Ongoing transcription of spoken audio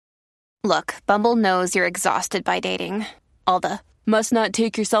Look, Bumble knows you're exhausted by dating. All the must not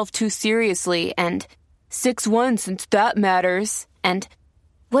take yourself too seriously and 6'1" since that matters. And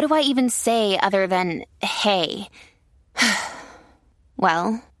what do I even say other than hey?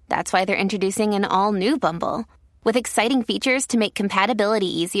 Well, that's why they're introducing an all-new Bumble with exciting features to make compatibility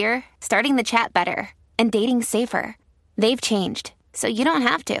easier, starting the chat better, and dating safer. They've changed, so you don't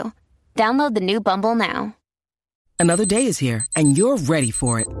have to. Download the new Bumble now. Another day is here, and you're ready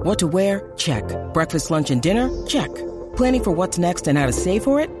for it. What to wear? Check. Breakfast, lunch, and dinner? Check. Planning for what's next and how to save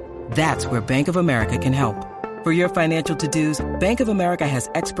for it? That's where Bank of America can help. For your financial to-dos, Bank of America has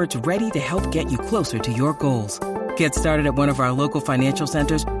experts ready to help get you closer to your goals. Get started at one of our local financial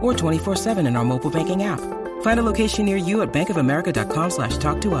centers or 24/7 in our mobile banking app. Find a location near you at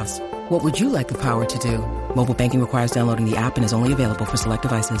bankofamerica.com/talktous. What would you like the power to do? Mobile banking requires downloading the app and is only available for select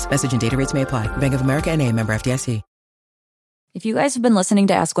devices. Message and data rates may apply. Bank of America N.A., member FDIC. If you guys have been listening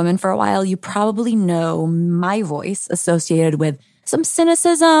to Ask Women for a while, you probably know my voice associated with some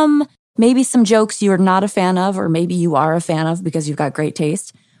cynicism, maybe some jokes you're not a fan of, or maybe you are a fan of because you've got great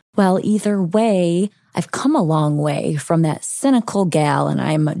taste. Well, either way, I've come a long way from that cynical gal, and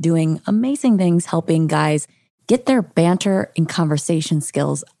I'm doing amazing things helping guys get their banter and conversation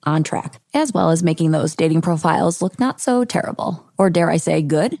skills on track, as well as making those dating profiles look not so terrible. Or dare I say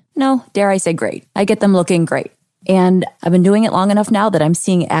good? No, dare I say great. I get them looking great. And I've been doing it long enough now that I'm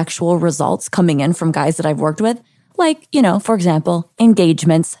seeing actual results coming in from guys that I've worked with. Like, for example,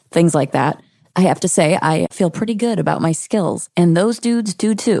 engagements, things like that. I have to say, I feel pretty good about my skills, and those dudes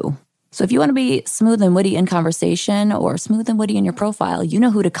do too. So if you want to be smooth and witty in conversation or smooth and witty in your profile, you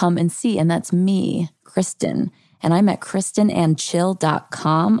know who to come and see, and that's me, Kristen. And I'm at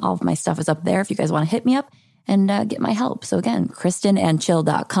KristenandChill.com. All of my stuff is up there if you guys want to hit me up and get my help. So again,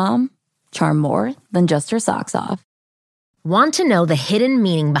 KristenandChill.com. Charm more than just her socks off. Want to know the hidden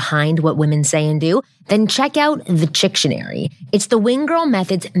meaning behind what women say and do? Then check out The Chictionary. It's the Wing Girl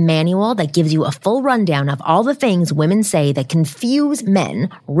Method's manual that gives you a full rundown of all the things women say that confuse men,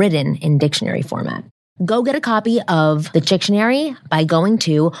 written in dictionary format. Go get a copy of The Chictionary by going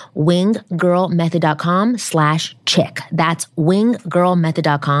to winggirlmethod.com/chick. That's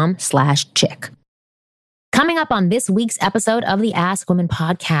winggirlmethod.com/chick. Coming up on this week's episode of the Ask Women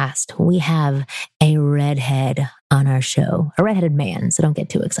podcast, we have a redhead on our show, a redheaded man, so don't get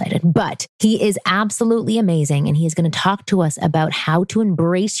too excited. But he is absolutely amazing, and he is going to talk to us about how to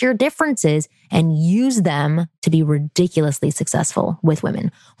embrace your differences and use them to be ridiculously successful with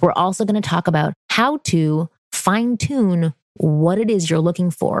women. We're also going to talk about how to fine-tune what it is you're looking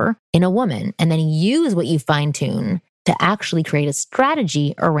for in a woman, and then use what you fine-tune to actually create a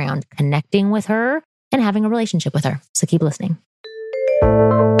strategy around connecting with her and having a relationship with her. So keep listening.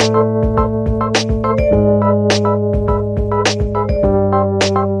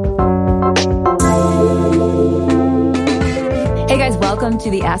 Hey guys, welcome to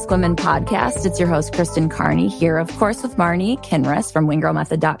the Ask Women podcast. It's your host, Kristen Carney, here, of course, with Marnie Kinrys from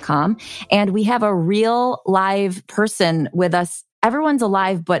winggirlmethod.com. And we have a real live person with us. Everyone's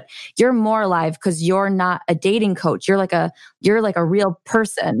alive, but you're more alive because you're not a dating coach. You're like a real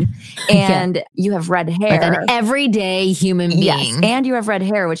person, and you have red hair, like an everyday human being. Yes, and you have red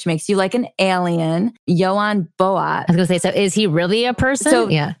hair, which makes you like an alien. Johan Boat. I was going to say, so is he really a person? So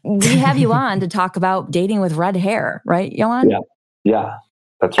yeah, we have you on to talk about dating with red hair, right, Johan? Yeah.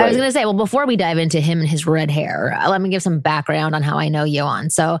 That's right. I was going to say, well, before we dive into him and his red hair, let me give some background on how I know Johan.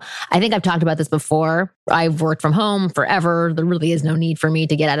 So I think I've talked about this before. I've worked from home forever. There really is no need for me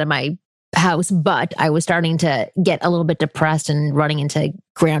to get out of my house, but I was starting to get a little bit depressed and running into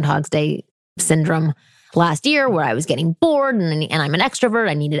Groundhog's Day syndrome last year, where I was getting bored and I'm an extrovert.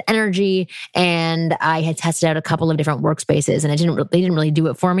 I needed energy, and I had tested out a couple of different workspaces, and they didn't really do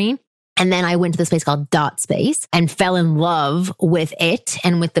it for me. And then I went to this place called Dot Space and fell in love with it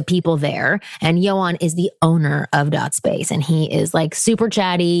and with the people there. And Johan is the owner of Dot Space, and he is like super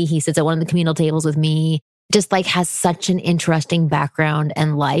chatty. He sits at one of the communal tables with me, just like has such an interesting background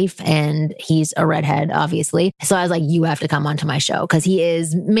and life. And he's a redhead, obviously. So I was like, you have to come onto my show, because he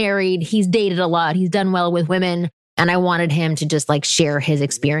is married. He's dated a lot. He's done well with women. And I wanted him to just like share his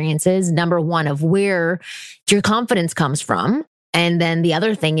experiences. Number one, of where your confidence comes from. And then the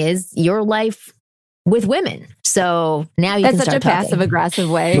other thing is your life with women. So now you That's can such a start talking. passive aggressive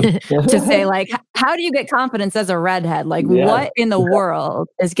way to say, like, how do you get confidence as a redhead? Like, what in the world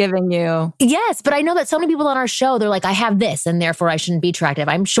is giving you? Yes, but I know that so many people on our show, they're like, I have this and therefore I shouldn't be attractive.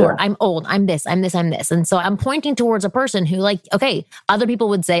 I'm short, I'm old, I'm this, I'm this, I'm this. And so I'm pointing towards a person who, like, okay, other people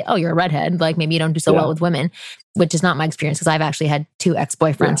would say, oh, you're a redhead. Like, maybe you don't do so well with women, which is not my experience because I've actually had 2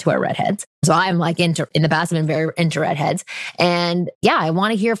 ex-boyfriends who are redheads. So I'm like in the past, I've been very into redheads. And yeah, I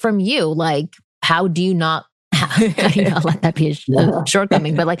want to hear from you. Like, how do you not let that be a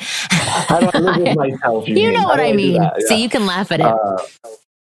shortcoming? But like, how do I live with myself? You know what I mean? So you can laugh at it.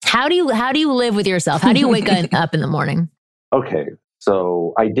 How do you live with yourself? How do you wake up in the morning? Okay.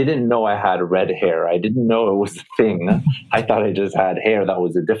 So I didn't know I had red hair. I didn't know it was a thing. I thought I just had hair that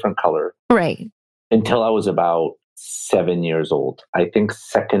was a different color. Right. Until I was about 7 years old. I think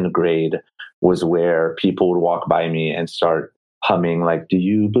 2nd grade was where people would walk by me and start humming like, do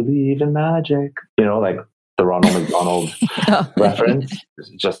you believe in magic? You know, like the Ronald McDonald reference,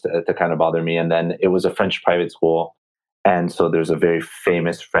 just to kind of bother me. And then it was a French private school. And so there's a very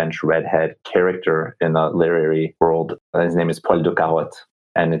famous French redhead character in the literary world. His name is Paul de Carotte.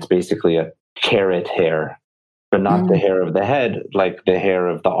 And it's basically a carrot hair, but not the hair of the head, like the hair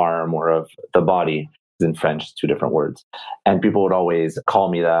of the arm or of the body. In French, it's 2 different words. And people would always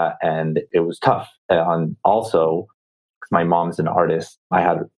call me that. And it was tough. And also, my mom's an artist. I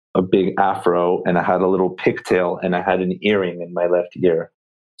had a big afro and I had a little pigtail and I had an earring in my left ear.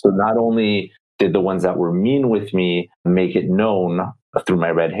 So not only did the ones that were mean with me make it known through my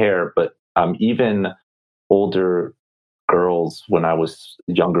red hair, but even older girls when I was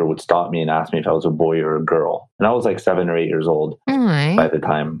younger would stop me and ask me if I was a boy or a girl. And I was like 7 or 8 years old by the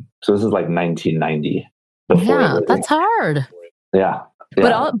time. So this is like 1990. Yeah, that's hard. Yeah.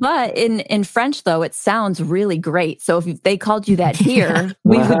 But in French, though, it sounds really great. So if they called you that here,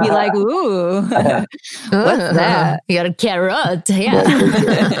 we would be like, ooh, what's that? You got a carrot. Yeah.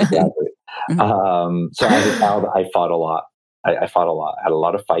 Exactly. So as a child, I fought a lot. I fought a lot. I had a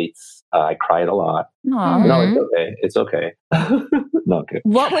lot of fights. I cried a lot. Aww. No, it's okay. No, okay.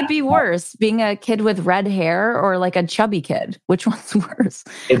 What would be worse, being a kid with red hair or like a chubby kid? Which one's worse?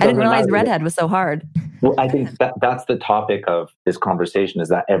 I didn't realize redhead was so hard. Well, I think that's the topic of this conversation, is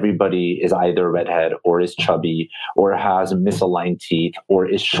that everybody is either redhead or is chubby or has misaligned teeth or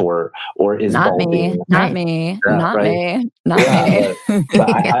is short or is balding. Not me.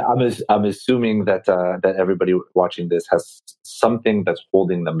 I'm assuming that everybody watching this has something that's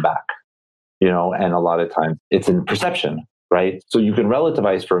holding them back, you know, and a lot of times it's in perception, right? So you can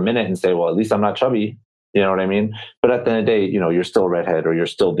relativize for a minute and say, well, at least I'm not chubby. You know what I mean? But at the end of the day, you know, you're still a redhead or you're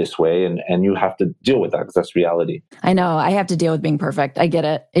still this way, and you have to deal with that because that's reality. I know. I have to deal with being perfect. I get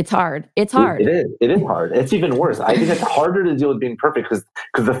it. It's hard. It's hard. It is hard. It's even worse. I think it's harder to deal with being perfect because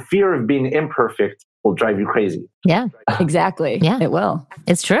the fear of being imperfect will drive you crazy. Yeah, exactly. Yeah, it will.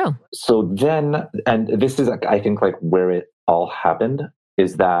 It's true. So then, and this is, I think, like where it all happened,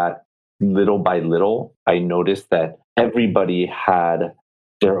 is that little by little, I noticed that everybody had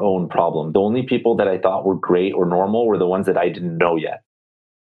their own problem. The only people that I thought were great or normal were the ones that I didn't know yet.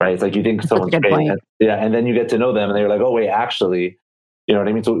 Right? It's like you think someone's great, and then you get to know them, and they're like, "Oh wait, actually," you know what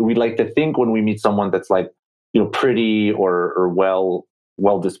I mean? So we like to think when we meet someone that's like, you know, pretty or well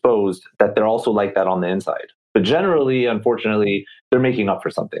disposed, that they're also like that on the inside. But generally, unfortunately, they're making up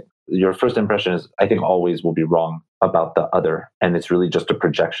for something. Your first impression is, I think, always will be wrong about the other, and it's really just a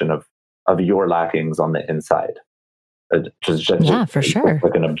projection of your lackings on the inside. For sure.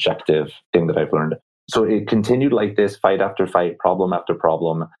 Like an objective thing that I've learned. So it continued like this, fight after fight, problem after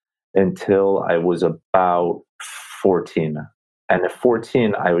problem, until I was about 14. And at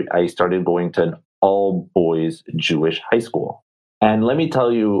 14, I started going to an all-boys Jewish high school. And let me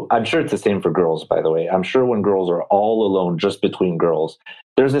tell you, I'm sure it's the same for girls, by the way. I'm sure when girls are all alone, just between girls,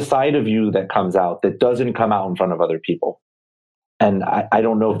 there's a side of you that comes out that doesn't come out in front of other people. And I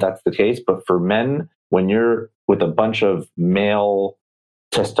don't know if that's the case, but for men, when you're with a bunch of male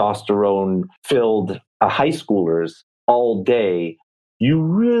testosterone-filled high schoolers all day, you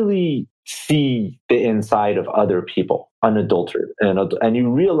really see the inside of other people, unadulterated. And you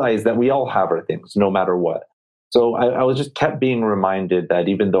realize that we all have our things, no matter what. So I was just kept being reminded that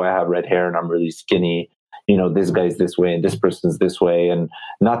even though I have red hair and I'm really skinny, you know, this guy's this way and this person's this way. And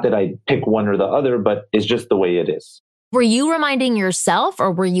not that I pick one or the other, but it's just the way it is. Were you reminding yourself,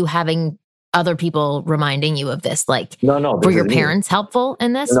 or were you having other people reminding you of this? Like, no. Were your parents helpful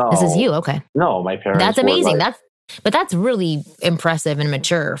in this? No. This is you. Okay. No, my parents. That's amazing. That's really impressive and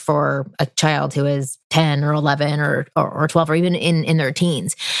mature for a child who is 10 or 11 or 12 or even in their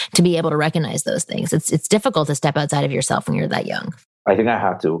teens to be able to recognize those things. It's difficult to step outside of yourself when you're that young. I think I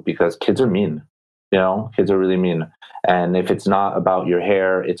have to, because kids are mean. You know, kids are really mean. And if it's not about your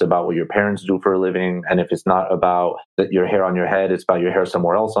hair, it's about what your parents do for a living. And if it's not about your hair on your head, it's about your hair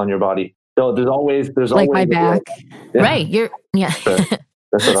somewhere else on your body. So there's always like my back. Yeah. Right.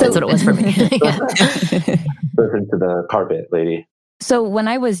 So, that's what it was for me. Listen to the carpet, lady. So when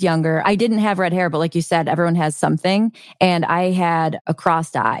I was younger, I didn't have red hair, but like you said, everyone has something. And I had a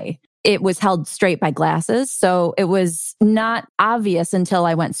crossed eye. It was held straight by glasses. So it was not obvious until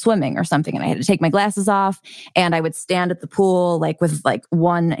I went swimming or something. And I had to take my glasses off and I would stand at the pool, like with like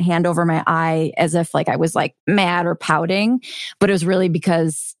one hand over my eye as if like I was like mad or pouting. But it was really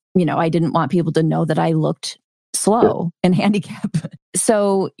because, you know, I didn't want people to know that I looked slow and handicapped.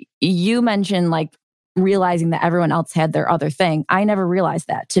 So you mentioned like realizing that everyone else had their other thing. I never realized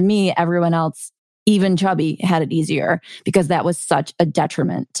that. To me, everyone else, even chubby, had it easier because that was such a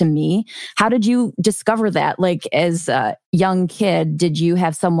detriment to me. How did you discover that? Like as a young kid, did you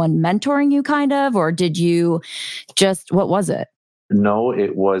have someone mentoring you kind of, or did you just, what was it? No,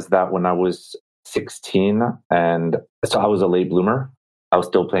 it was that when I was 16 and so I was a late bloomer. I was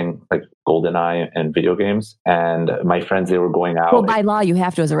still playing like GoldenEye and video games, and my friends, they were going out. Well, by law, you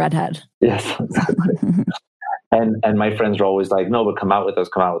have to as a redhead. Yes, exactly. And my friends were always like, no, but come out with us,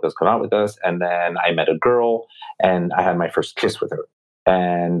 come out with us, come out with us. And then I met a girl and I had my first kiss with her.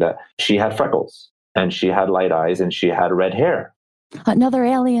 And she had freckles and she had light eyes and she had red hair. Another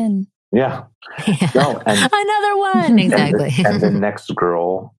alien. Yeah. No, and, another one. Exactly. And the next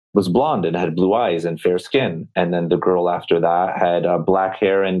girl was blonde and had blue eyes and fair skin. And then the girl after that had black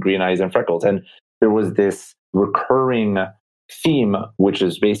hair and green eyes and freckles. And there was this recurring theme, which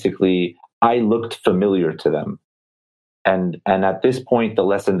is basically, I looked familiar to them. And at this point, the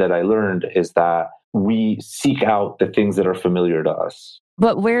lesson that I learned is that we seek out the things that are familiar to us.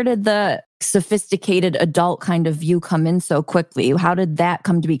 But where did the sophisticated adult kind of view come in so quickly? How did that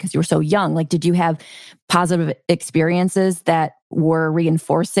come to be? Because you were so young. Like, did you have positive experiences that were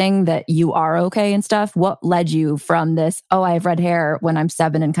reinforcing that you are okay and stuff? What led you from this, oh, I have red hair when I'm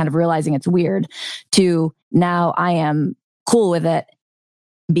 7 and kind of realizing it's weird, to now I am cool with it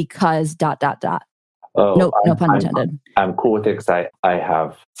because ... Oh, no pun intended. I'm cool with it because I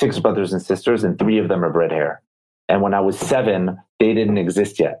have 6 brothers and sisters and 3 of them have red hair. And when I was 7, they didn't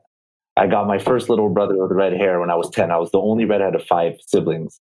exist yet. I got my first little brother with red hair when I was 10. I was the only redhead of 5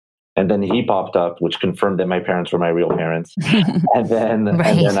 siblings. And then he popped up, which confirmed that my parents were my real parents. And then,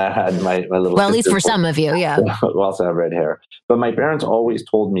 right. And then I had my little well, at least for some of you, yeah. Who also have red hair. But my parents always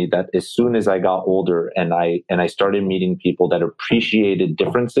told me that as soon as I got older and I started meeting people that appreciated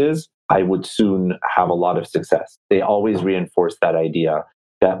differences, I would soon have a lot of success. They always reinforced that idea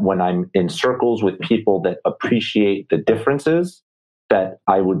that when I'm in circles with people that appreciate the differences, that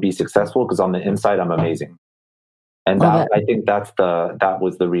I would be successful because on the inside, I'm amazing. And I think that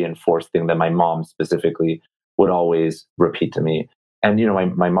was the reinforced thing that my mom specifically would always repeat to me. And, you know,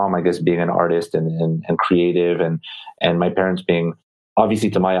 my mom, I guess, being an artist and creative and my parents being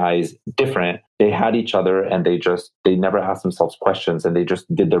obviously to my eyes different, they had each other and they never asked themselves questions and they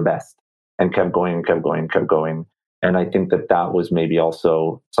just did their best and kept going and kept going and kept going. And I think that was maybe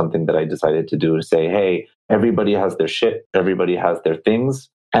also something that I decided to do, to say, hey, everybody has their shit, everybody has their things.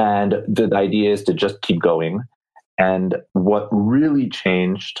 And the idea is to just keep going. And what really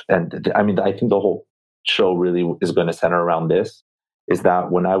changed, and I mean, I think the whole show really is going to center around this, is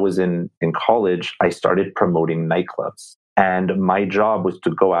that when I was in college, I started promoting nightclubs. And my job was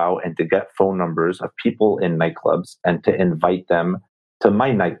to go out and to get phone numbers of people in nightclubs and to invite them to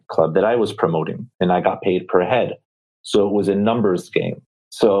my nightclub that I was promoting. And I got paid per head. So it was a numbers game.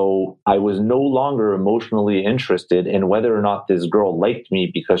 So I was no longer emotionally interested in whether or not this girl liked me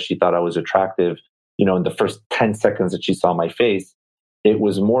because she thought I was attractive. You know, in the first 10 seconds that she saw my face, it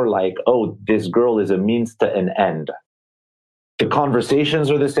was more like, oh, this girl is a means to an end. The conversations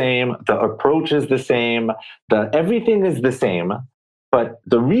are the same. The approach is the same. Everything is the same. But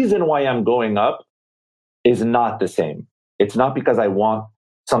the reason why I'm going up is not the same. It's not because I want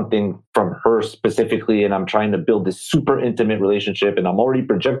something from her specifically and I'm trying to build this super intimate relationship and I'm already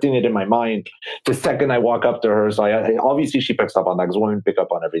projecting it in my mind the second I walk up to her. So obviously she picks up on that because women pick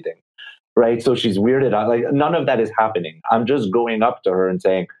up on everything. Right. So she's weirded out. Like, none of that is happening. I'm just going up to her and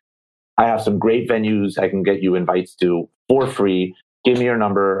saying, I have some great venues I can get you invites to for free. Give me your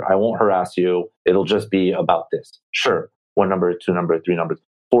number. I won't harass you. It'll just be about this. Sure. 1 number, 2 number, 3 numbers,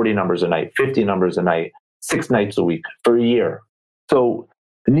 40 numbers a night, 50 numbers a night, 6 nights a week for a year. So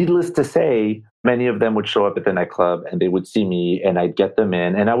needless to say, many of them would show up at the nightclub and they would see me and I'd get them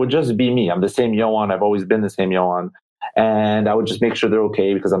in and I would just be me. I'm the same Yohan. I've always been the same Yohan. And I would just make sure they're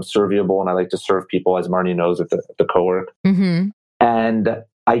okay because I'm serviable and I like to serve people, as Marnie knows, at the co-work. Mm-hmm. And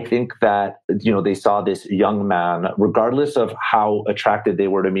I think that, they saw this young man, regardless of how attracted they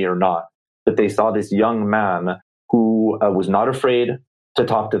were to me or not, but they saw this young man who was not afraid to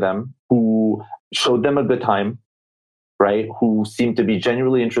talk to them, who showed them a good time, right? Who seemed to be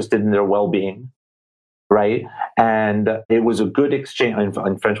genuinely interested in their well-being, right? And it was a good exchange.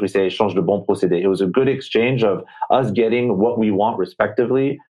 In French, we say échange de bons procédés. It was a good exchange of us getting what we want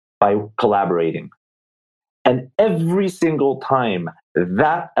respectively by collaborating. And every single time,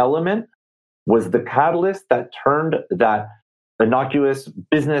 that element was the catalyst that turned that innocuous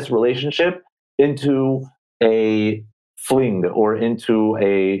business relationship into a fling, or into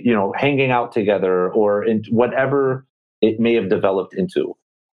a, hanging out together, or into whatever it may have developed into.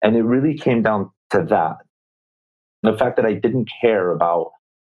 And it really came down to that. The fact that I didn't care about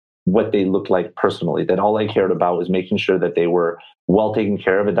what they looked like personally, that all I cared about was making sure that they were well taken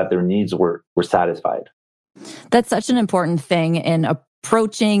care of and that their needs were satisfied. That's such an important thing in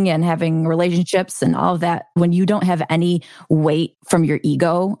approaching and having relationships and all of that. When you don't have any weight from your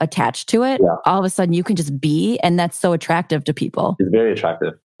ego attached to it, all of a sudden you can just be, and that's so attractive to people. It's very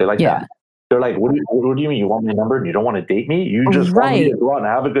attractive. They like that. They're like, what do you mean? You want my number and you don't want to date me? You just want me to go out and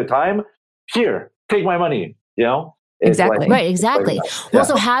have a good time? Here, take my money, Exactly. Right, exactly. Well,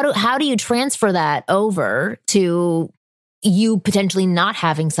 so how do you transfer that over to you potentially not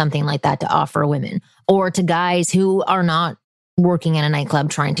having something like that to offer women, or to guys who are not working in a nightclub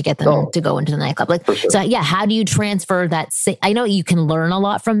trying to get them to go into the nightclub? So how do you transfer that? I know you can learn a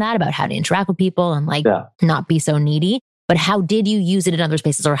lot from that about how to interact with people and not be so needy, but how did you use it in other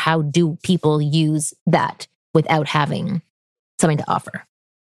spaces, or how do people use that without having something to offer?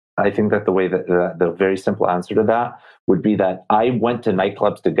 I think that the way that the very simple answer to that would be that I went to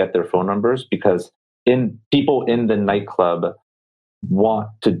nightclubs to get their phone numbers, because people in the nightclub want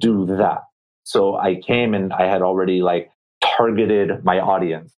to do that. So I came and I had already targeted my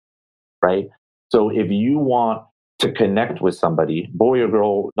audience, right? So if you want to connect with somebody, boy or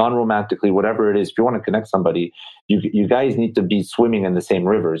girl, non-romantically, whatever it is, if you want to connect somebody, you guys need to be swimming in the same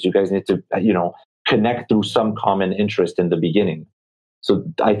rivers. You guys need to, connect through some common interest in the beginning. So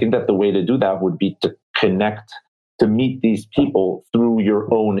I think that the way to do that would be to connect, to meet these people through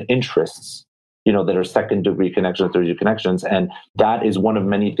your own interests, that are second degree connections, third degree connections. And that is one of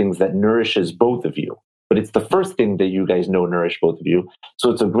many things that nourishes both of you. But it's the first thing that you guys know nourish both of you. So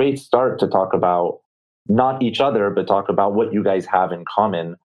it's a great start to talk about not each other, but talk about what you guys have in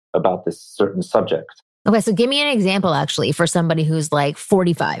common about this certain subject. Okay, so give me an example actually for somebody who's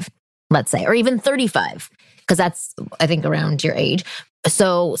 45, let's say, or even 35, because that's, I think, around your age.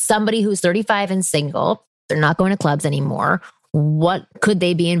 So somebody who's 35 and single, they're not going to clubs anymore. What could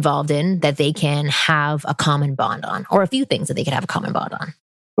they be involved in that they can have a common bond on, or a few things that they could have a common bond on?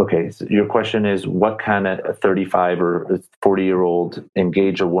 Okay, so your question is, what can a 35 or 40-year-old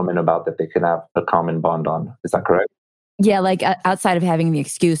engage a woman about that they can have a common bond on? Is that correct? Yeah, outside of having the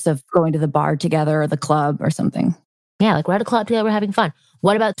excuse of going to the bar together or the club or something. Yeah, we're at a club together, we're having fun.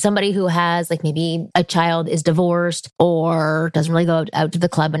 What about somebody who has maybe a child is divorced, or doesn't really go out to the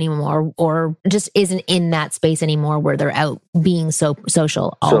club anymore, or just isn't in that space anymore where they're out being so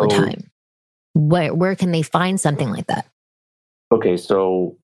social all the time? Where can they find something like that? Okay,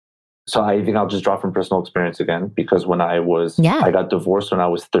 so I think I'll just draw from personal experience again, because when I got divorced when I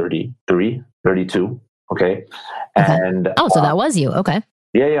was 32. Okay. And so that was you. Okay.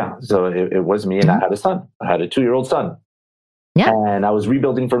 Yeah. So it was me, and I had a son. I had a 2-year-old son. Yeah. And I was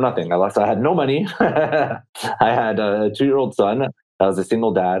rebuilding from nothing. I had no money. I had a 2-year-old son. I was a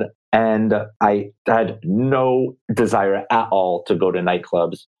single dad, and I had no desire at all to go to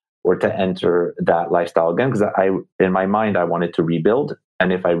nightclubs or to enter that lifestyle again, because in my mind, I wanted to rebuild.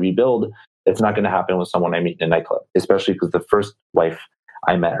 And if I rebuild, it's not going to happen with someone I meet in a nightclub, especially because the first wife,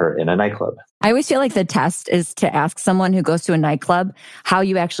 I met her in a nightclub. I always feel like the test is to ask someone who goes to a nightclub how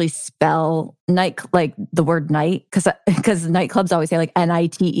you actually spell the word night, because nightclubs always say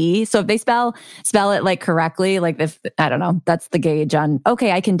NITE. So if they spell it correctly, if I don't know, that's the gauge on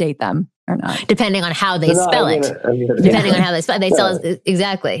okay, I can date them or not, depending on how they spell it. Depending on how they spell it,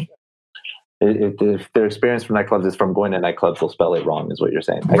 exactly. If their experience from nightclubs is from going to nightclubs, they'll spell it wrong, is what you're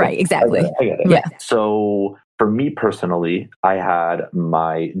saying. Right, exactly. I get it. Yeah. So for me personally, I had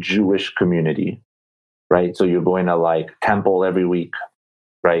my Jewish community, right? So you're going to temple every week,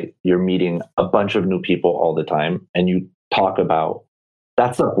 right? You're meeting a bunch of new people all the time, and you talk about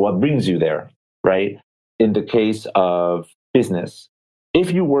that's what brings you there, right? In the case of business,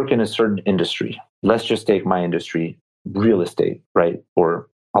 if you work in a certain industry, let's just take my industry, real estate, right? Or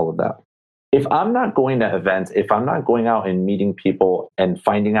all of that. if I'm not going to events, if I'm not going out and meeting people and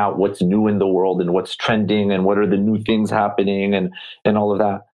finding out what's new in the world and what's trending and what are the new things happening and all of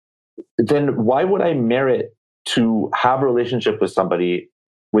that, then why would I merit to have a relationship with somebody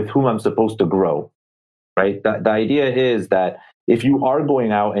with whom I'm supposed to grow, right? The idea is that if you are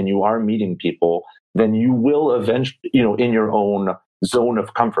going out and you are meeting people, then you will eventually, in your own zone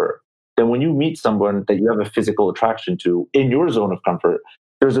of comfort. Then when you meet someone that you have a physical attraction to in your zone of comfort,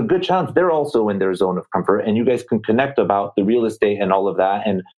 there's a good chance they're also in their zone of comfort, and you guys can connect about the real estate and all of that.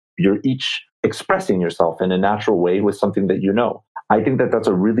 And you're each expressing yourself in a natural way with something that you know. I think that that's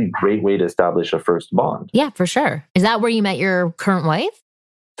a really great way to establish a first bond. Yeah, for sure. Is that where you met your current wife?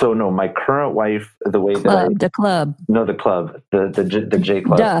 So no, my current wife, the way the club. No, the club, the J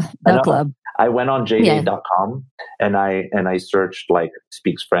Club. The club. I went on jdate.com and I searched like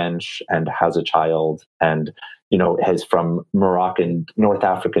speaks French and has a child and is from Moroccan, North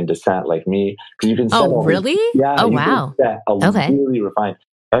African descent like me. Because you can set really? Yeah. Oh wow. Really refined.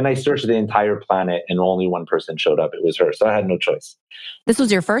 And I searched the entire planet and only one person showed up. It was her. So I had no choice. This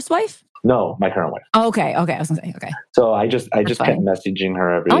was your first wife? No, my current wife. Oh, okay. I was gonna say, okay. So I just kept messaging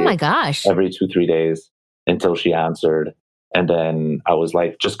her every 2-3 days until she answered. And then I was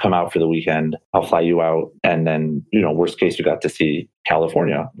like, just come out for the weekend. I'll fly you out. And then, worst case, you got to see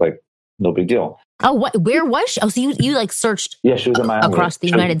California. Like, no big deal. Oh, what? Where was she? Oh, so you like searched? Yeah, she was in Miami. Across the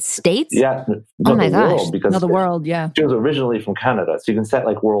United States. Yeah. Oh my gosh! The world. Yeah. She was originally from Canada, so you can set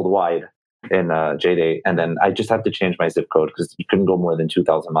like worldwide in JDate, and then I just have to change my zip code because you couldn't go more than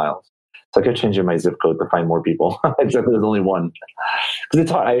 2,000 miles. So I kept changing my zip code to find more people. Except there's only one. Because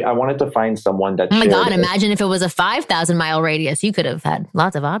it's hard. I wanted to find someone that. Oh my God! Imagine if it was a 5,000-mile radius. You could have had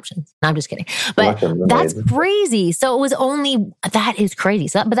lots of options. No, I'm just kidding. But that's crazy. So it was that is crazy.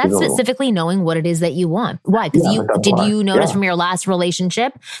 So, but that's specifically knowing what it is that you want. Why? Because you notice from your last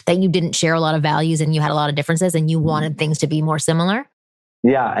relationship that you didn't share a lot of values and you had a lot of differences and you wanted things to be more similar?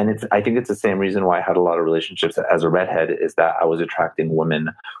 Yeah, and I think it's the same reason why I had a lot of relationships as a redhead is that I was attracting women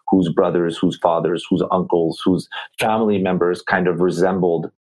whose brothers, whose fathers, whose uncles, whose family members kind of resembled.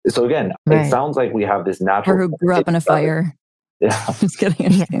 So again, It sounds like we have this natural... Or who grew up in a fire. Yeah. I'm just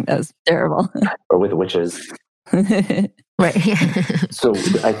kidding. That was terrible. Or with witches. Right. So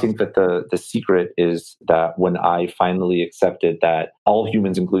I think that the secret is that when I finally accepted that all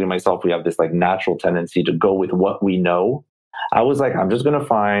humans, including myself, we have this like natural tendency to go with what we know, I was like, I'm just going to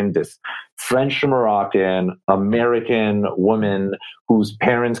find this French Moroccan American woman whose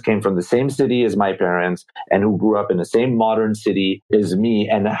parents came from the same city as my parents and who grew up in the same modern city as me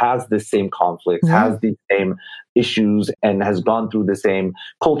and has the same conflicts, has the same issues, and has gone through the same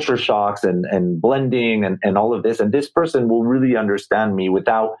culture shocks and blending and all of this. And this person will really understand me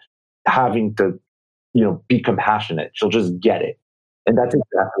without having to, be compassionate. She'll just get it. And that's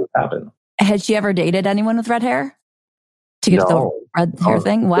exactly what happened. Had she ever dated anyone with red hair? To get the red hair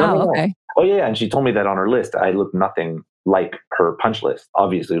thing? Wow, no. Okay. Oh, yeah, and she told me that on her list, I look nothing like her punch list.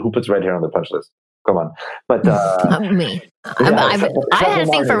 Obviously, who puts red hair on the punch list? Come on. But me. I had a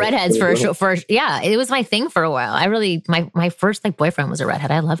thing for redheads for it was my thing for a while. I really, my first boyfriend was a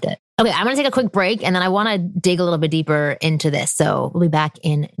redhead. I loved it. Okay, I'm going to take a quick break and then I want to dig a little bit deeper into this. So we'll be back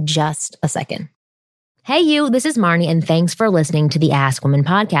in just a second. Hey you, this is Marnie and thanks for listening to the Ask Women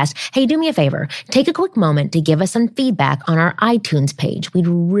podcast. Hey, do me a favor. Take a quick moment to give us some feedback on our iTunes page. We'd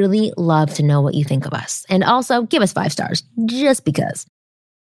really love to know what you think of us. And also give us 5 stars, just because.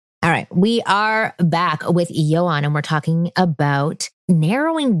 All right, we are back with Yoan and we're talking about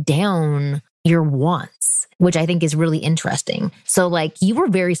narrowing down your wants, which I think is really interesting. So you were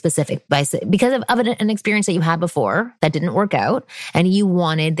very specific because of an experience that you had before that didn't work out, and you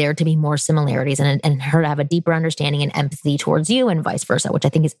wanted there to be more similarities and her to have a deeper understanding and empathy towards you and vice versa, which I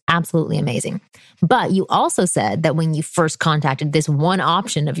think is absolutely amazing. But you also said that when you first contacted this one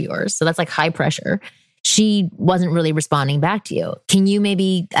option of yours, so that's high pressure, she wasn't really responding back to you. Can you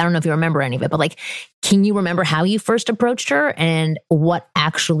maybe, I don't know if you remember any of it, but can you remember how you first approached her and what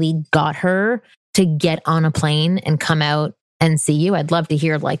actually got her to get on a plane and come out and see you? I'd love to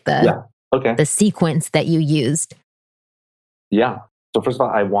hear the sequence that you used. Yeah. So first of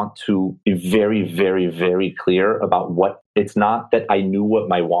all, I want to be very, very, very clear about it's not that I knew what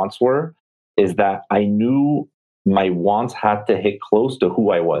my wants were, is that I knew my wants had to hit close to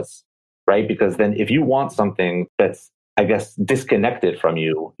who I was. Right? Because then if you want something that's, I guess, disconnected from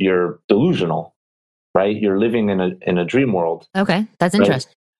you, you're delusional, right? You're living in a dream world. Okay. That's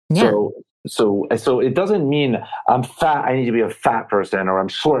interesting. Right? Yeah. So it doesn't mean I'm fat, I need to be a fat person, or I'm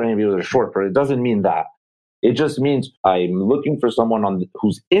short, I need to be with a short person. It doesn't mean that. It just means I'm looking for someone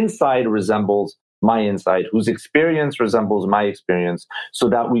whose inside resembles my insight, whose experience resembles my experience, so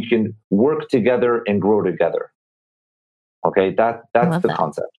that we can work together and grow together. Okay, that's the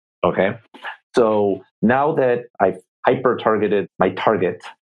concept. Okay, so now that I've hyper targeted my target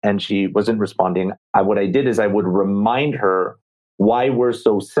and she wasn't responding, what I did is I would remind her why we're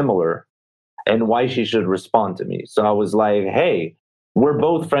so similar and why she should respond to me. So I was like, hey, we're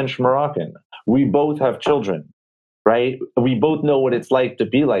both French Moroccan. We both have children, right? We both know what it's like to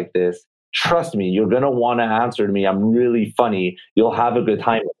be like this. Trust me, you're going to want to answer to me. I'm really funny. You'll have a good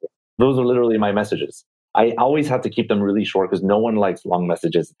time with it. Those are literally my messages. I always have to keep them really short because no one likes long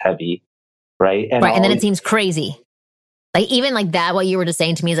messages. It's heavy, right? And then it seems crazy. Like even like that, what you were just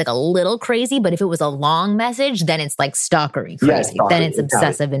saying to me is like a little crazy, but if it was a long message, then it's like stalkery crazy. Yeah, then it's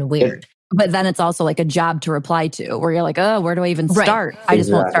obsessive and weird. But then it's also like a job to reply to where you're like, oh, where do I even start? I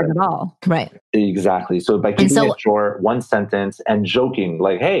just won't start at all. Right. Exactly. So by keeping it short, one sentence, and joking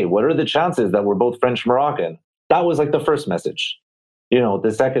like, hey, what are the chances that we're both French Moroccan? That was like the first message.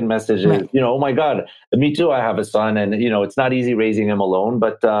 The second message is, oh my God, me too. I have a son and, it's not easy raising him alone,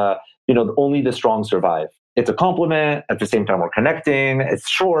 but, only the strong survive. It's a compliment. At the same time, we're connecting. It's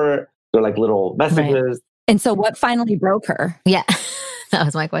short. They're like little messages. Right. And so what finally broke her? Yeah. That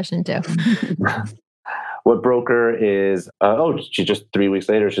was my question too. What broke her is, she just 3 weeks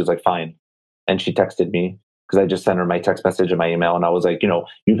later, she was like, fine. And she texted me because I just sent her my text message and my email. And I was like,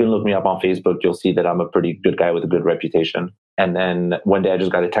 you can look me up on Facebook. You'll see that I'm a pretty good guy with a good reputation. And then one day I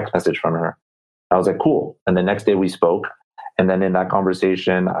just got a text message from her. I was like, cool. And the next day we spoke. And then in that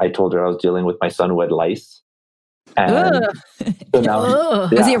conversation, I told her I was dealing with my son who had lice. And so now,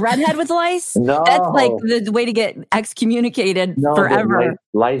 Was he a redhead with lice? No. That's like the way to get excommunicated forever.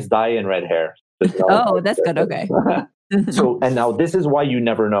 Lice die in red hair. That's good. Okay. So, and now this is why you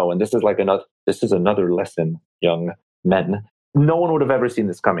never know. And this is another lesson, young men. No one would have ever seen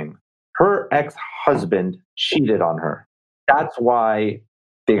this coming. Her ex-husband cheated on her. That's why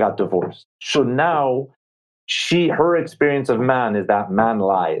they got divorced. So now her experience of man is that man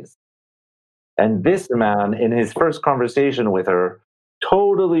lies. And this man, in his first conversation with her,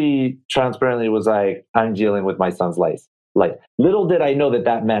 totally transparently was like, I'm dealing with my son's lice. Like, little did I know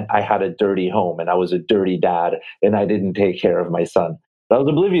that meant I had a dirty home and I was a dirty dad and I didn't take care of my son. I was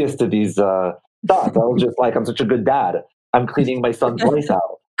oblivious to these thoughts. I was just like, I'm such a good dad. I'm cleaning my son's lice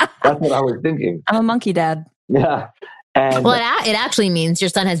out. That's what I was thinking. I'm a monkey dad. Yeah. And it actually means your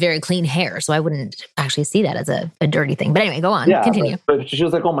son has very clean hair. So I wouldn't actually see that as a dirty thing. But anyway, go on. Continue. But she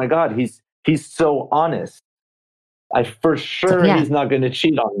was like, oh my God, he's so honest. For sure he's not going to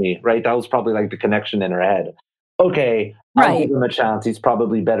cheat on me, right? That was probably like the connection in her head. Okay, I'll give him a chance. He's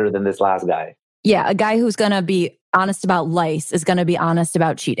probably better than this last guy. Yeah, a guy who's going to be honest about lice is going to be honest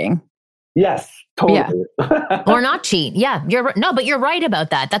about cheating. Yes, totally. Yeah. Or not cheat. Yeah, but you're right about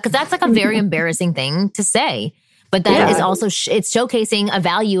that. Because that's like a very embarrassing thing to say. But that is also, it's showcasing a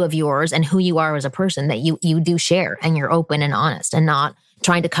value of yours and who you are as a person that you do share and you're open and honest and not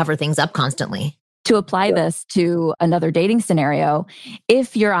trying to cover things up constantly. To apply this to another dating scenario,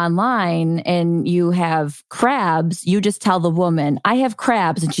 if you're online and you have crabs, you just tell the woman, I have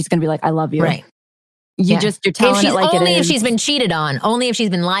crabs, and she's going to be like, I love you. Right. You're telling it like it is. Only if she's been cheated on, only if she's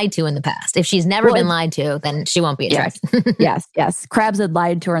been lied to in the past. If she's never been lied to, then she won't be attracted. Yes. Crabs had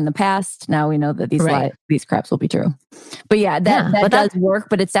lied to her in the past. Now we know that these crabs will be true. But that does work,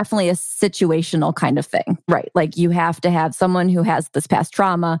 but it's definitely a situational kind of thing, right? Like you have to have someone who has this past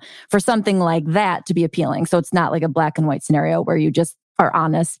trauma for something like that to be appealing. So it's not like a black and white scenario where you just are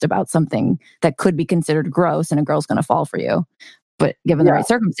honest about something that could be considered gross and a girl's going to fall for you. But given the right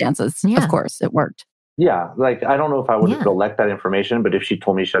circumstances, of course, it worked. Yeah, like I don't know if I would collect that information, but if she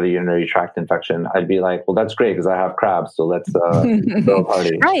told me she had a urinary tract infection, I'd be like, well, that's great because I have crabs, so let's throw a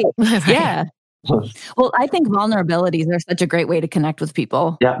party. Right. Yeah. Well, I think vulnerabilities are such a great way to connect with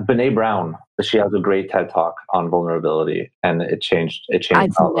people. Yeah, Brené Brown, she has a great TED Talk on vulnerability, and it changed how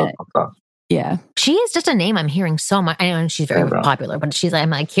I love. Yeah. She is just a name I'm hearing so much. I know she's very popular, but I'm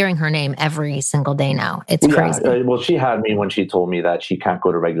like hearing her name every single day now. It's crazy. Well, she had me when she told me that she can't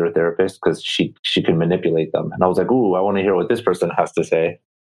go to regular therapists because she can manipulate them. And I was like, ooh, I want to hear what this person has to say.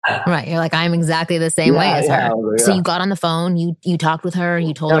 Right. You're like, I'm exactly the same way as her. So you got on the phone, you talked with her,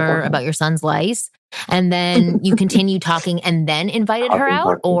 you told her about your son's lice, and then you continued talking and then invited her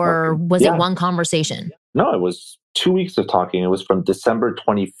out? Or was it one conversation? No, it was 2 weeks of talking. It was from December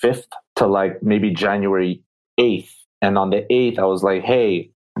 25th to like maybe January 8th. And on the 8th, I was like, hey,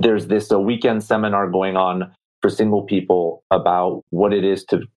 there's this weekend seminar going on for single people about what it is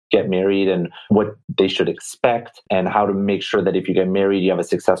to get married and what they should expect and how to make sure that if you get married, you have a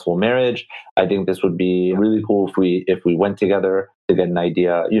successful marriage. I think this would be really cool if we went together to get an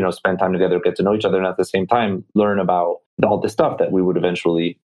idea, spend time together, get to know each other, and at the same time, learn about all the stuff that we would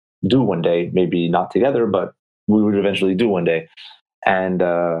eventually do one day, maybe not together, but we would eventually do one day. And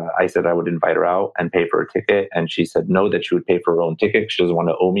I said I would invite her out and pay for a ticket. And she said no, that she would pay for her own ticket. She doesn't want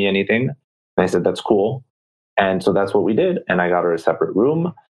to owe me anything. And I said, that's cool. And so that's what we did. And I got her a separate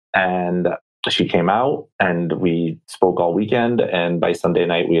room. And she came out and we spoke all weekend. And by Sunday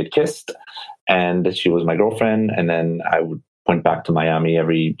night, we had kissed. And she was my girlfriend. And then I went back to Miami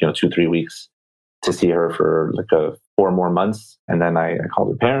every 2-3 weeks to see her for like 4 more months. And then I called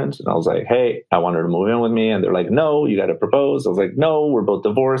her parents and I was like, hey, I want her to move in with me. And they're like, no, you got to propose. I was like, no, we're both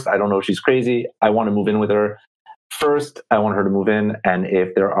divorced. I don't know if she's crazy. I want to move in with her. First, I want her to move in. And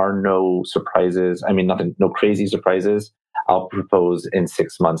if there are no surprises, no crazy surprises, I'll propose in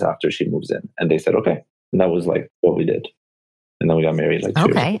 6 months after she moves in. And they said, okay. And that was like what we did. And then we got married like 2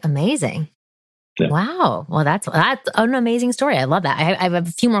 years ago. Amazing. Yeah. Wow. Well, that's an amazing story. I love that. I have a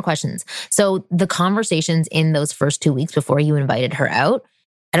few more questions. So the conversations in those first 2 weeks before you invited her out,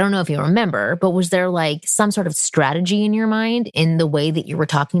 I don't know if you remember, but was there like some sort of strategy in your mind in the way that you were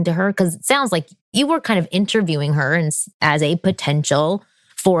talking to her? Because it sounds like you were kind of interviewing her as a potential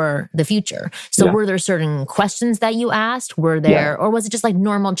for the future. So were there certain questions that you asked? Were there, or was it just like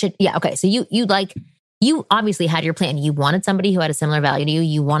normal chit? Yeah. Okay. So you obviously had your plan. You wanted somebody who had a similar value to you.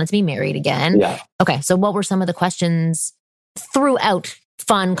 You wanted to be married again. Yeah. Okay. So what were some of the questions throughout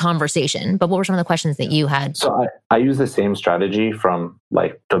fun conversation, but what were some of the questions that you had? So I use the same strategy from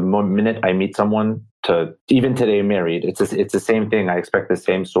like the minute I meet someone to even today married. It's the same thing. I expect the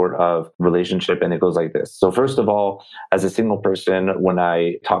same sort of relationship, and it goes like this. So first of all, as a single person, when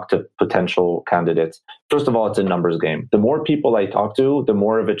I talk to potential candidates, first of all, it's a numbers game. The more people I talk to, the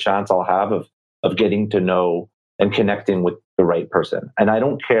more of a chance I'll have of getting to know and connecting with the right person. And I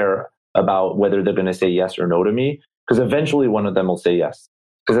don't care about whether they're going to say yes or no to me, because eventually one of them will say yes.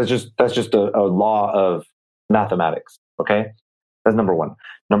 Because that's just a law of mathematics. Okay. That's number one.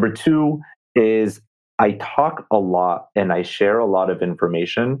 Number two is I talk a lot and I share a lot of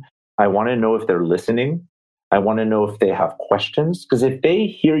information. I want to know if they're listening. I want to know if they have questions. Because if they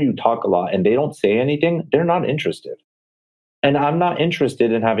hear you talk a lot and they don't say anything, they're not interested. And I'm not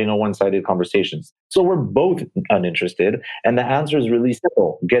interested in having a one-sided conversations. So we're both uninterested. And the answer is really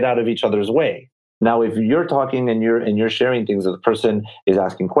simple. Get out of each other's way. Now, if you're talking and you're sharing things that the person is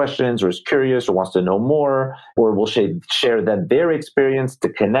asking questions or is curious or wants to know more, or will share that their experience to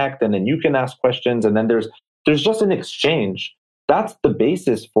connect, and then you can ask questions, and then there's just an exchange. That's the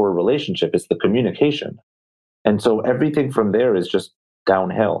basis for a relationship. It's the communication. And so everything from there is just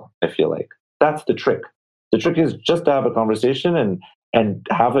downhill, I feel like. That's the trick. The trick is just to have a conversation and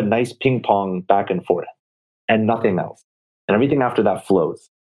have a nice ping pong back and forth and nothing else. And everything after that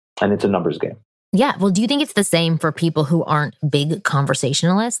flows. And it's a numbers game. Yeah. Well, do you think it's the same for people who aren't big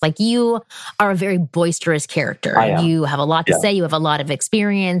conversationalists? Like, you are a very boisterous character. I am. You have a lot to say. You have a lot of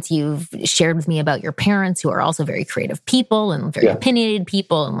experience. You've shared with me about your parents, who are also very creative people and very opinionated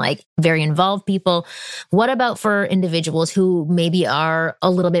people and like very involved people. What about for individuals who maybe are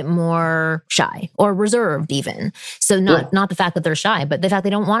a little bit more shy or reserved even? So not the fact that they're shy, but the fact they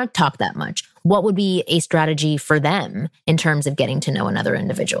don't want to talk that much. What would be a strategy for them in terms of getting to know another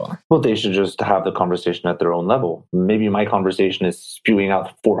individual? Well, they should just have the conversation at their own level. Maybe my conversation is spewing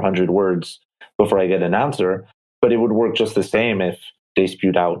out 400 words before I get an answer, but it would work just the same if they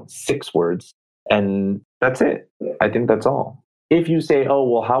spewed out 6 words. And that's it. I think that's all. If you say, oh,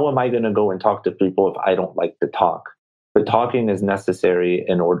 well, how am I going to go and talk to people if I don't like to talk? But talking is necessary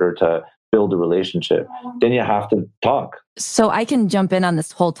in order to build a relationship. Then you have to talk. So I can jump in on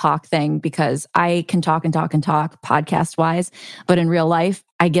this whole talk thing because I can talk and talk and talk podcast wise, but in real life,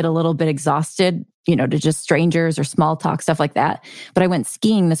 I get a little bit exhausted, to just strangers or small talk, stuff like that. But I went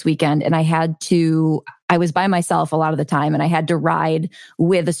skiing this weekend and I was by myself a lot of the time, and I had to ride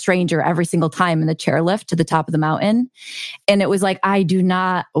with a stranger every single time in the chairlift to the top of the mountain. And it was like, I do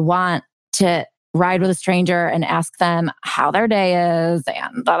not want to ride with a stranger and ask them how their day is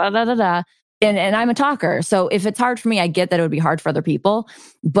and da da da da da. And I'm a talker. So if it's hard for me, I get that it would be hard for other people,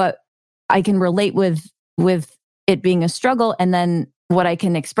 but I can relate with it being a struggle. And then what I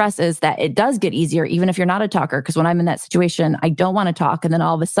can express is that it does get easier, even if you're not a talker. Because when I'm in that situation, I don't want to talk. And then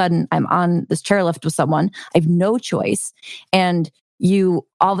all of a sudden I'm on this chairlift with someone. I have no choice. And you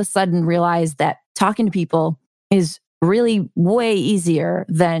all of a sudden realize that talking to people is really way easier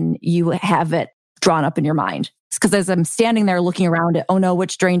than you have it drawn up in your mind. Because as I'm standing there looking around at, oh no,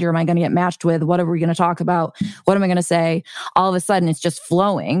 which stranger am I going to get matched with? What are we going to talk about? What am I going to say? All of a sudden, it's just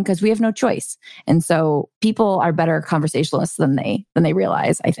flowing because we have no choice. And so people are better conversationalists than they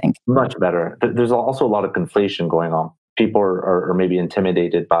realize, I think. Much better. There's also a lot of conflation going on. People are maybe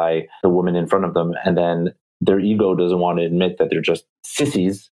intimidated by the woman in front of them, and then their ego doesn't want to admit that they're just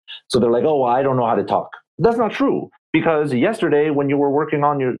sissies. So they're like, oh, well, I don't know how to talk. That's not true. Because yesterday, when you were working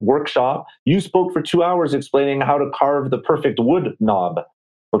on your workshop, you spoke for 2 hours explaining how to carve the perfect wood knob.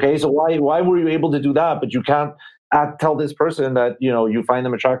 Okay, so why were you able to do that, but you can't tell this person that you find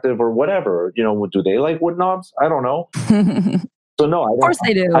them attractive or whatever? Do they like wood knobs? I don't know. So no, of course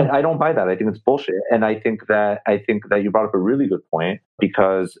they do. I don't buy that. I think it's bullshit. And I think that you brought up a really good point,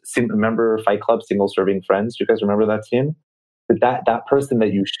 because remember Fight Club, Single Serving Friends? Do you guys remember that scene? That person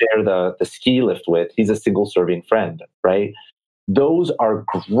that you share the ski lift with, he's a single serving friend, right? Those are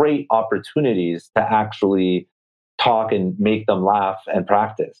great opportunities to actually talk and make them laugh and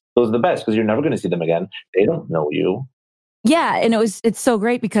practice. Those are the best, because you're never going to see them again. They don't know you. Yeah, and it's so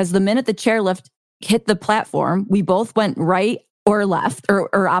great because the minute the chairlift hit the platform, we both went right or left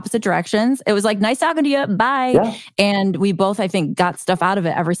or opposite directions. It was like, nice talking to you, bye. Yeah. And we both, I think, got stuff out of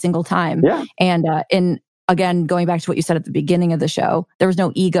it every single time. Yeah. And again, going back to what you said at the beginning of the show, there was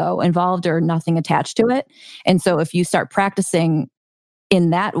no ego involved or nothing attached to it. And so if you start practicing in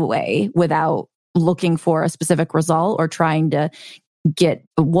that way without looking for a specific result or trying to get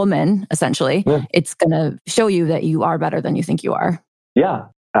a woman, essentially, it's going to show you that you are better than you think you are. Yeah,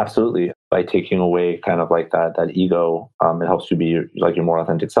 absolutely. By taking away kind of like that ego, it helps you be your more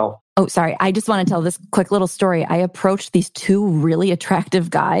authentic self. Oh, sorry. I just want to tell this quick little story. I approached these two really attractive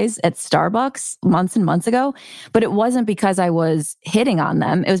guys at Starbucks months and months ago, but it wasn't because I was hitting on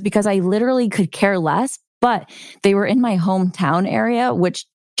them. It was because I literally could care less, but they were in my hometown area, which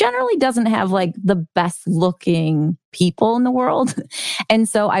generally doesn't have like the best looking people in the world. And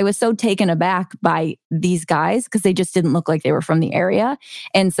so I was so taken aback by these guys because they just didn't look like they were from the area.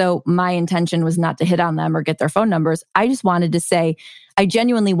 And so my intention was not to hit on them or get their phone numbers. I just wanted to say, I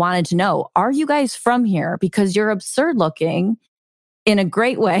genuinely wanted to know, are you guys from here? Because you're absurd looking in a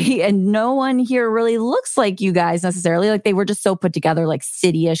great way. And no one here really looks like you guys necessarily. Like they were just so put together, like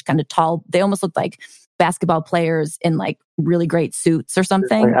city-ish, kind of tall. They almost looked like basketball players in like really great suits or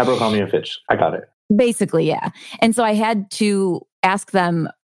something. Like Abercrombie and Fitch. I got it. Basically, yeah. And so I had to ask them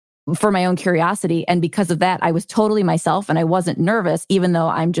for my own curiosity. And because of that, I was totally myself and I wasn't nervous, even though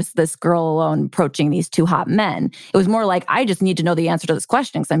I'm just this girl alone approaching these two hot men. It was more like, I just need to know the answer to this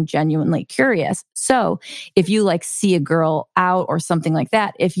question because I'm genuinely curious. So if you like see a girl out or something like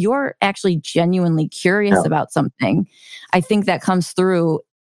that, if you're actually genuinely curious about something, I think that comes through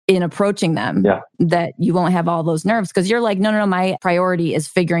in approaching them, that you won't have all those nerves because you're like, no, my priority is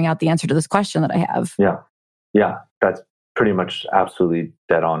figuring out the answer to this question that I have. Yeah, that's pretty much absolutely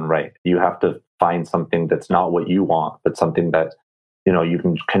dead on right. You have to find something that's not what you want, but something that, you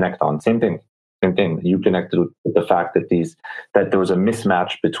can connect on. Same thing. You connected with the fact that there was a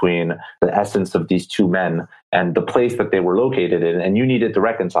mismatch between the essence of these two men and the place that they were located in, and you needed to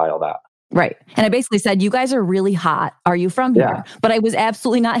reconcile that. Right. And I basically said, you guys are really hot. Are you from here? But I was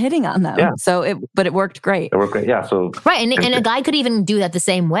absolutely not hitting on them. Yeah. So it worked great. It worked great. Yeah. So right. And a guy could even do that the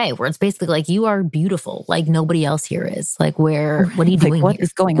same way, where it's basically like, you are beautiful. Like nobody else here is. Like what are you doing? What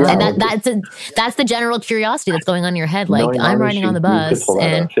is going on? And that's the general curiosity that's going on in your head. Like I'm riding on the bus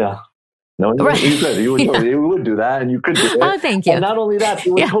and no, you could. You would do that, and you could do it. Oh, thank you. And not only that,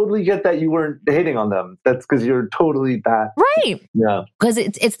 you would totally get that you weren't hitting on them. That's because you're totally that. Right. Yeah. Because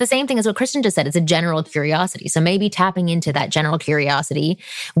it's the same thing as what Kristen just said. It's a general curiosity. So maybe tapping into that general curiosity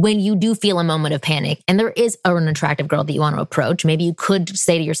when you do feel a moment of panic and there is an attractive girl that you want to approach, maybe you could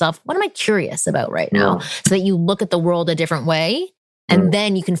say to yourself, what am I curious about right now? So that you look at the world a different way. And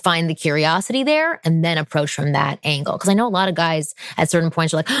then you can find the curiosity there and then approach from that angle. Because I know a lot of guys at certain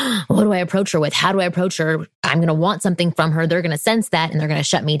points are like, what do I approach her with? How do I approach her? I'm going to want something from her. They're going to sense that and they're going to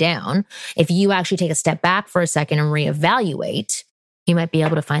shut me down. If you actually take a step back for a second and reevaluate, you might be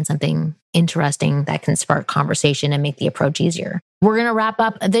able to find something interesting that can spark conversation and make the approach easier. We're going to wrap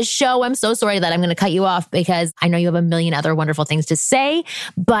up this show. I'm so sorry that I'm going to cut you off because I know you have a million other wonderful things to say,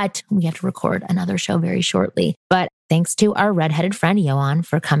 but we have to record another show very shortly. But thanks to our redheaded friend, Johan,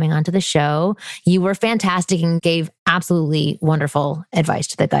 for coming onto the show. You were fantastic and gave absolutely wonderful advice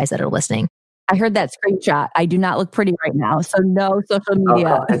to the guys that are listening. I heard that screenshot. I do not look pretty right now. So no social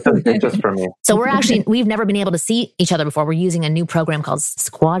media. It's just for me. So we've never been able to see each other before. We're using a new program called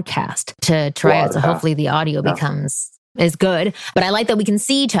Squadcast to try it. So hopefully the audio becomes is good. But I like that we can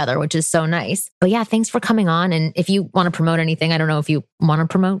see each other, which is so nice. But yeah, thanks for coming on. And if you want to promote anything, I don't know if you want to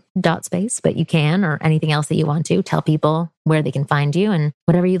promote Dot Space, but you can, or anything else that you want to tell people where they can find you and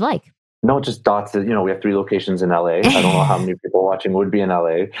whatever you'd like. No, just Dots. We have 3 locations in LA. I don't know how many people watching would be in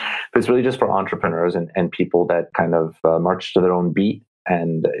LA, but it's really just for entrepreneurs and people that kind of march to their own beat.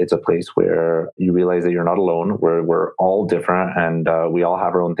 And it's a place where you realize that you're not alone, where we're all different and we all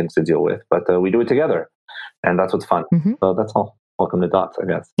have our own things to deal with, but we do it together. And that's what's fun. Mm-hmm. So that's all. Welcome to Dots, I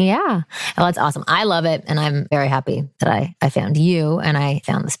guess. Yeah. Well, that's awesome. I love it. And I'm very happy that I found you and I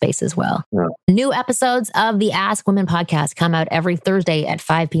found the space as well. Yeah. New episodes of the Ask Women podcast come out every Thursday at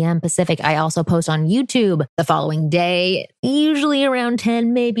 5 p.m. Pacific. I also post on YouTube the following day, usually around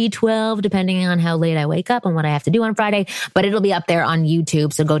 10, maybe 12, depending on how late I wake up and what I have to do on Friday. But it'll be up there on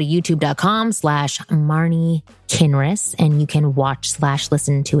YouTube. So go to youtube.com/Marni Kinrys and you can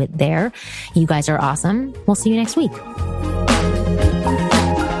watch/listen to it there. You guys are awesome. We'll see you next week.